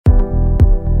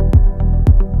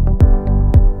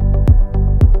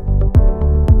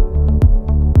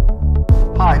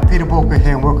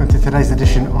to today's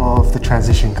edition of The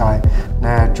Transition Guy.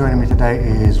 Now, joining me today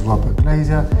is Robert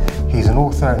Glazer. He's an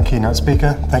author and keynote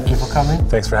speaker. Thank you for coming.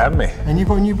 Thanks for having me. And you've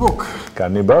got a new book.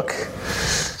 Got a new book.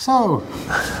 So,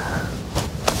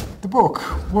 the book,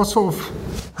 what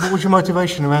was your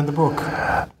motivation around the book?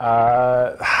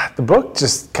 The book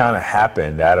just kind of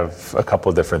happened out of a couple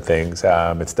of different things.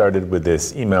 It started with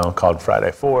this email called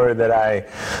Friday Forward that I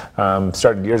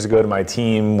started years ago to my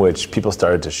team, which people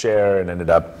started to share and ended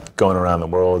up going around the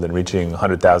world and reaching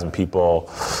 100,000 people.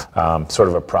 Sort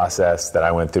of a process that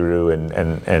I went through,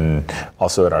 and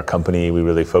also at our company, we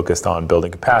really focused on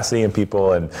building capacity in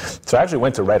people. And so I actually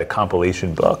went to write a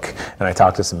compilation book, and I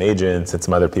talked to some agents and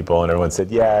some other people, and everyone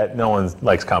said, yeah, no one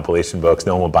likes compilation books,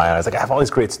 no one will buy it. I was like, I have all these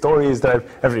great stories that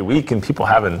I've every week, and people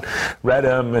haven't read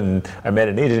them. And I met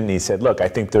an agent, and he said, look, I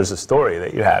think there's a story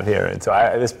that you have here. And so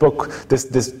this book,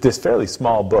 this fairly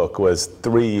small book, was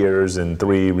 3 years and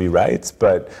 3 rewrites,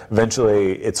 but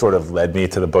eventually it sort of led me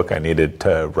to the book I needed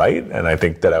to write, and I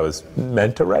think that I was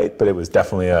meant to write, but it was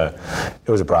definitely a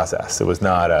process. It was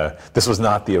this was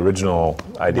not the original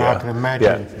idea. No, I can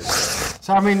imagine. Yeah.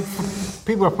 So, I mean,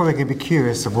 people are probably going to be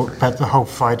curious about the whole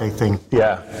Friday thing.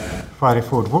 Yeah. Friday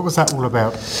Forward. What was that all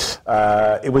about?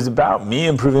 It was about me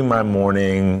improving my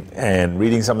morning and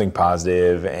reading something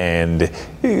positive and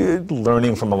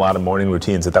learning from a lot of morning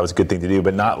routines that was a good thing to do,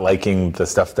 but not liking the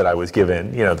stuff that I was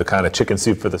given. You know, the kind of chicken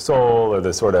soup for the soul, or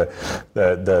the sort of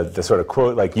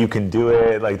quote like "you can do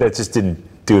it." Like that just didn't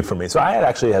do it for me. So I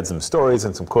had some stories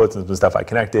and some quotes and some stuff I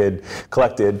collected.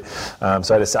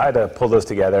 So I decided to pull those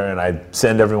together, and I'd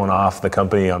send everyone off the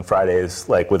company on Fridays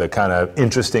like with a kind of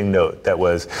interesting note that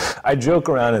was, I joke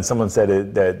around, and someone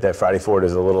said that Friday Forward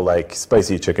is a little like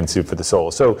spicy chicken soup for the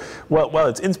soul. So while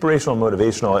it's inspirational and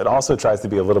motivational, it also tries to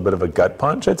be a little bit of a gut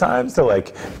punch at times to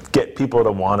like get people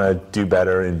to want to do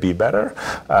better and be better.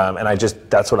 And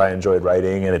that's what I enjoyed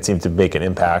writing, and it seemed to make an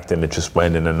impact, and it just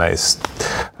went in a nice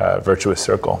virtuous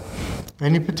circle.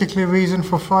 Any particular reason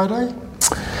for Friday?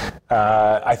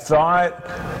 I thought,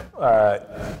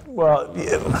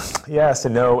 yes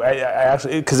and no. I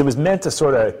actually, because it was meant to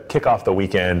sort of kick off the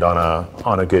weekend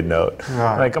on a good note.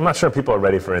 Right. Like, I'm not sure people are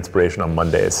ready for inspiration on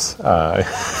Mondays. There's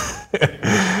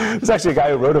actually a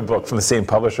guy who wrote a book from the same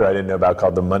publisher I didn't know about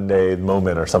called The Monday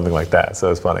Moment or something like that.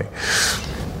 So it's funny.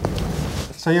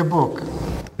 So your book.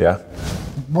 Yeah.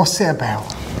 What's it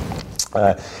about?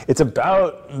 It's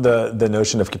about the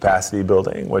notion of capacity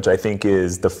building, which I think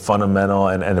is the fundamental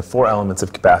and the 4 elements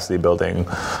of capacity building,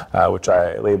 which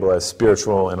I label as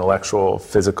spiritual, intellectual,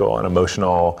 physical, and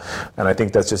emotional. And I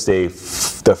think that's just the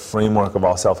framework of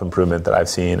all self-improvement that I've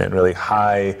seen, and really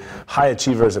high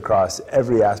achievers across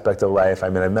every aspect of life. I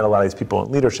mean, I've met a lot of these people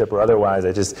in leadership or otherwise.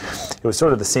 It was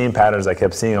sort of the same patterns I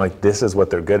kept seeing, like, this is what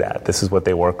they're good at, this is what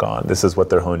they work on, this is what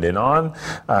they're honed in on.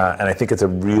 And I think it's a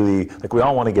really, like, we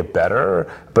all want to get better,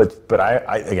 but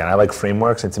I like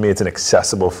frameworks, and to me it's an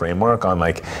accessible framework on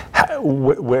like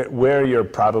where you're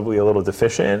probably a little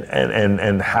deficient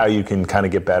and how you can kind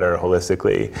of get better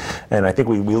holistically. And I think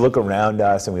we look around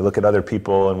us and we look at other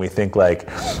people and we think like,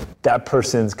 that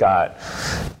person's got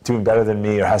doing better than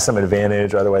me or has some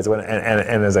advantage or otherwise.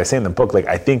 And as I say in the book, like,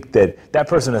 I think that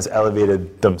person has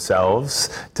elevated themselves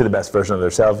to the best version of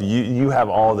themselves. You have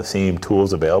all the same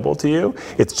tools available to you.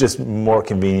 It's just more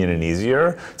convenient and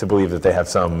easier to believe that they have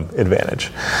some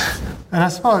advantage. And I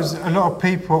suppose a lot of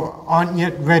people aren't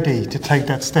yet ready to take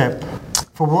that step.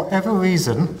 For whatever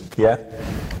reason, yeah.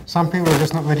 Some people are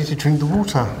just not ready to drink the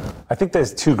water. I think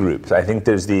there's 2 groups. I think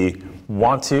there's the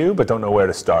want to but don't know where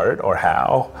to start or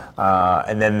how,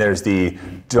 and then there's the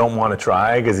don't want to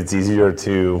try because it's easier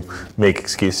to make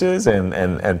excuses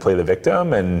and play the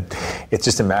victim. And it's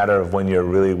just a matter of when you're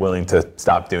really willing to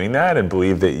stop doing that and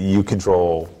believe that you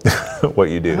control what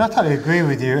you do. And I totally agree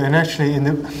with you. And actually, in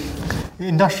the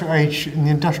industrial age,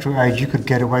 you could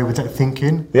get away with that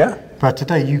thinking. Yeah. But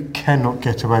today, you cannot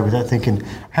get away with that thinking.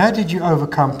 How did you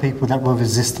overcome people that were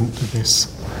resistant to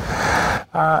this?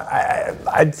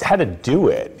 I had to do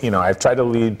it. You know, I've tried to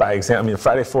lead by example. I mean,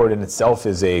 Friday Forward in itself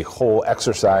is a whole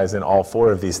exercise in all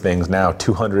 4 of these things now,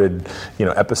 200,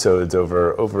 episodes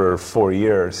over 4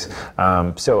 years.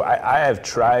 So I have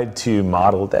tried to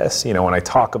model this. You know, when I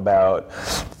talk about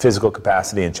physical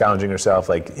capacity and challenging yourself,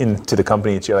 like into the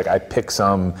company each year, like I pick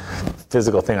some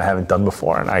physical thing I haven't done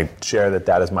before, and I share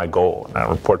that is my goal. And I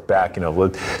report back.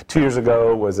 2 years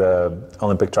ago was a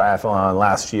Olympic triathlon.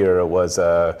 Last year it was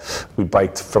we bike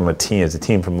biked from as a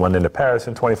team from London to Paris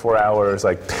in 24 hours.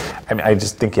 Like, I mean, I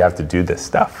just think you have to do this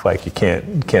stuff. Like, you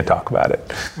can't talk about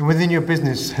it. And within your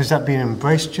business, has that been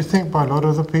embraced, do you think, by a lot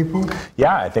of other people?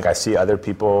 Yeah, I think I see other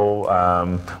people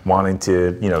wanting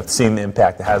to, seeing the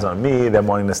impact it has on me, them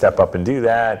wanting to step up and do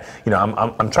that.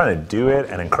 I'm trying to do it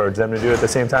and encourage them to do it at the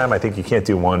same time. I think you can't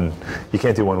do one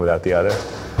without the other.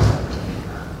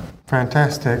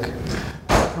 Fantastic.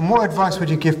 And what advice would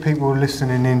you give people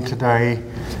listening in today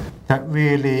that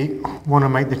really want to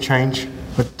make the change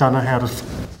but don't know how to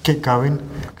get going?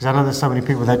 Because I know there's so many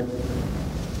people that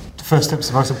the first step is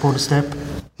the most important step.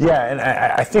 Yeah, and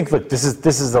I think, look, this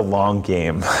is a long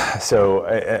game. So,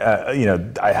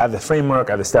 I have the framework,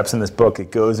 I have the steps in this book.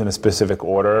 It goes in a specific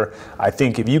order. I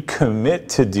think if you commit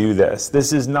to do this,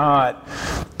 this is not.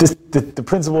 The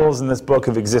principles in this book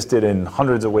have existed in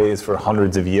hundreds of ways for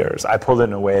hundreds of years. I pulled it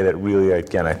in a way that really,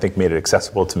 again, I think made it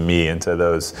accessible to me and to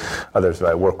those others that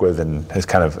I work with and is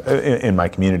kind of in my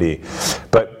community.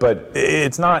 But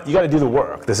it's not, you got to do the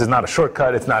work. This is not a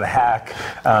shortcut. It's not a hack.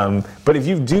 But if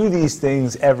you do these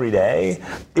things every day,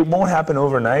 it won't happen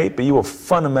overnight, but you will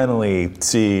fundamentally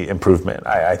see improvement.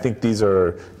 I think these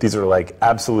are like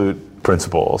absolute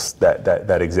principles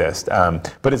that exist,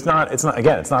 but it's not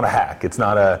a hack. It's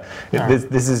not a.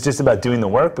 This is just about doing the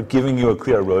work, but giving you a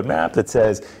clear roadmap that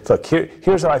says, look,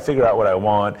 here's how I figure out what I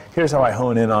want. Here's how I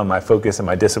hone in on my focus and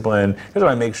my discipline. Here's how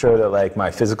I make sure that like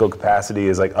my physical capacity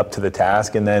is like up to the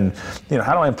task, and then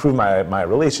how do I improve my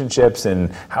relationships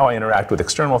and how I interact with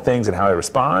external things and how I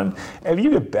respond. And if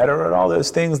you get better at all those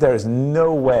things, there is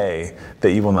no way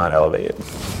that you will not elevate.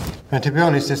 And to be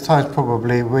honest, there's times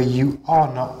probably where you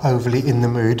are not overly in the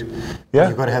mood. Yeah.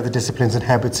 You've got to have the disciplines and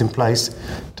habits in place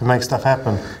to make stuff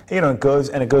happen. It goes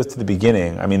to the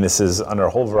beginning. I mean, this is under a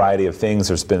whole variety of things.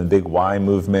 There's been a big why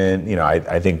movement.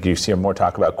 I think you see more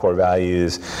talk about core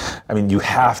values. I mean, you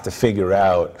have to figure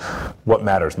out what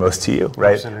matters most to you,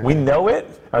 right? Absolutely. We know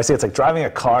it. I would say it's like driving a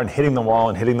car and hitting the wall.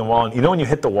 And when you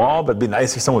hit the wall, but it'd be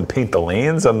nice if someone would paint the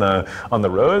lanes on the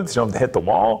roads. You don't have to hit the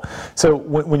wall. So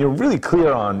when you're really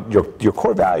clear on your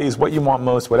core values, what you want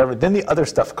most, whatever, then the other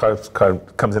stuff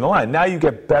comes into line. Now you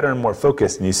get better and more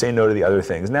focused, and you say no to the other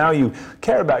things. Now you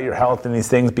care about your health and these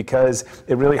things because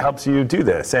it really helps you do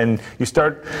this, and you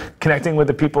start connecting with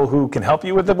the people who can help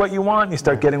you with what you want. And you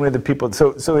start getting rid of the people.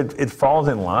 So it falls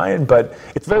in line, but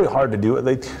it's very hard to do it.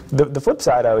 Like the flip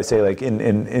side, I would say, like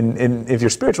if your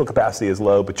spiritual capacity is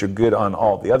low, but you're good on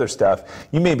all the other stuff,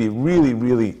 you may be really,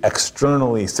 really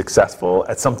externally successful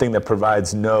at something that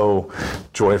provides no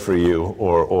joy for you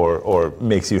or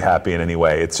makes you happy in any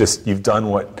way. It's just you've done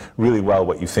what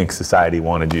you think society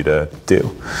wanted you to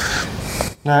do.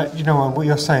 Now, what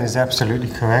you're saying is absolutely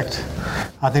correct.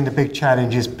 I think the big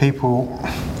challenge is people,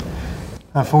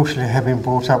 unfortunately, have been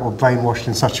brought up or brainwashed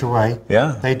in such a way.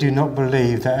 Yeah. They do not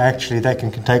believe that actually they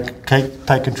can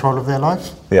take control of their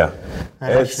life. Yeah.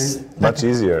 And it's much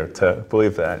easier to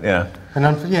believe that. Yeah. And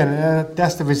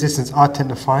that's the resistance I tend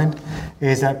to find,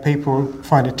 is that people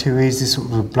find it too easy to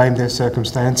sort of blame their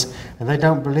circumstance, and they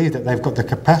don't believe that they've got the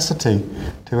capacity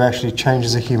to actually change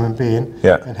as a human being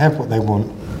and have what they want.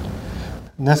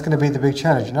 And that's going to be the big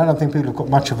challenge. And I don't think people have got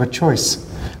much of a choice,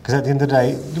 because at the end of the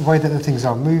day, the way that the things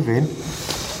are moving,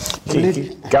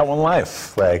 you got one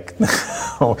life. Like,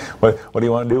 what do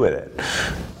you want to do with it?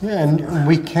 Yeah, and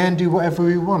we can do whatever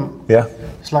we want. Yeah.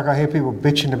 It's like I hear people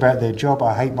bitching about their job,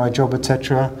 I hate my job,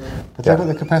 etc. But they've got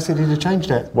the capacity to change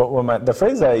that. Well, the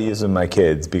phrase that I use with my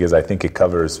kids, because I think it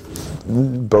covers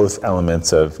both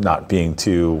elements of not being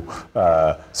too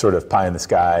sort of pie in the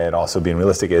sky and also being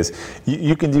realistic, is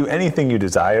you can do anything you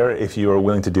desire if you are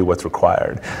willing to do what's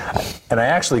required. And I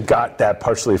actually got that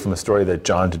partially from a story that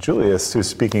John DeJulius, who's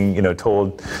speaking,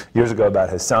 told years ago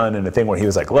about his son, and a thing where he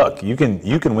was like, look, you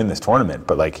can win this tournament,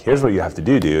 but like, here's what you have to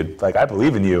do, dude. Like, I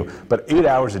believe in you, but 8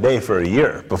 hours a day for a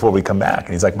year before we come back.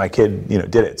 And he's like, my kid,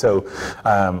 did it. So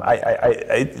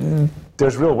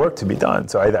there's real work to be done.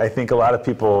 So I think a lot of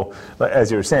people, as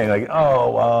you were saying, like,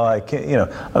 oh, well, I can't,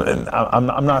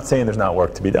 I'm not saying there's not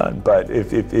work to be done, but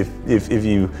if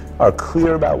you are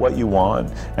clear about what you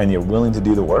want and you're willing to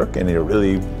do the work and you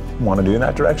really want to do in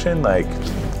that direction, like,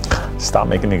 stop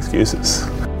making excuses.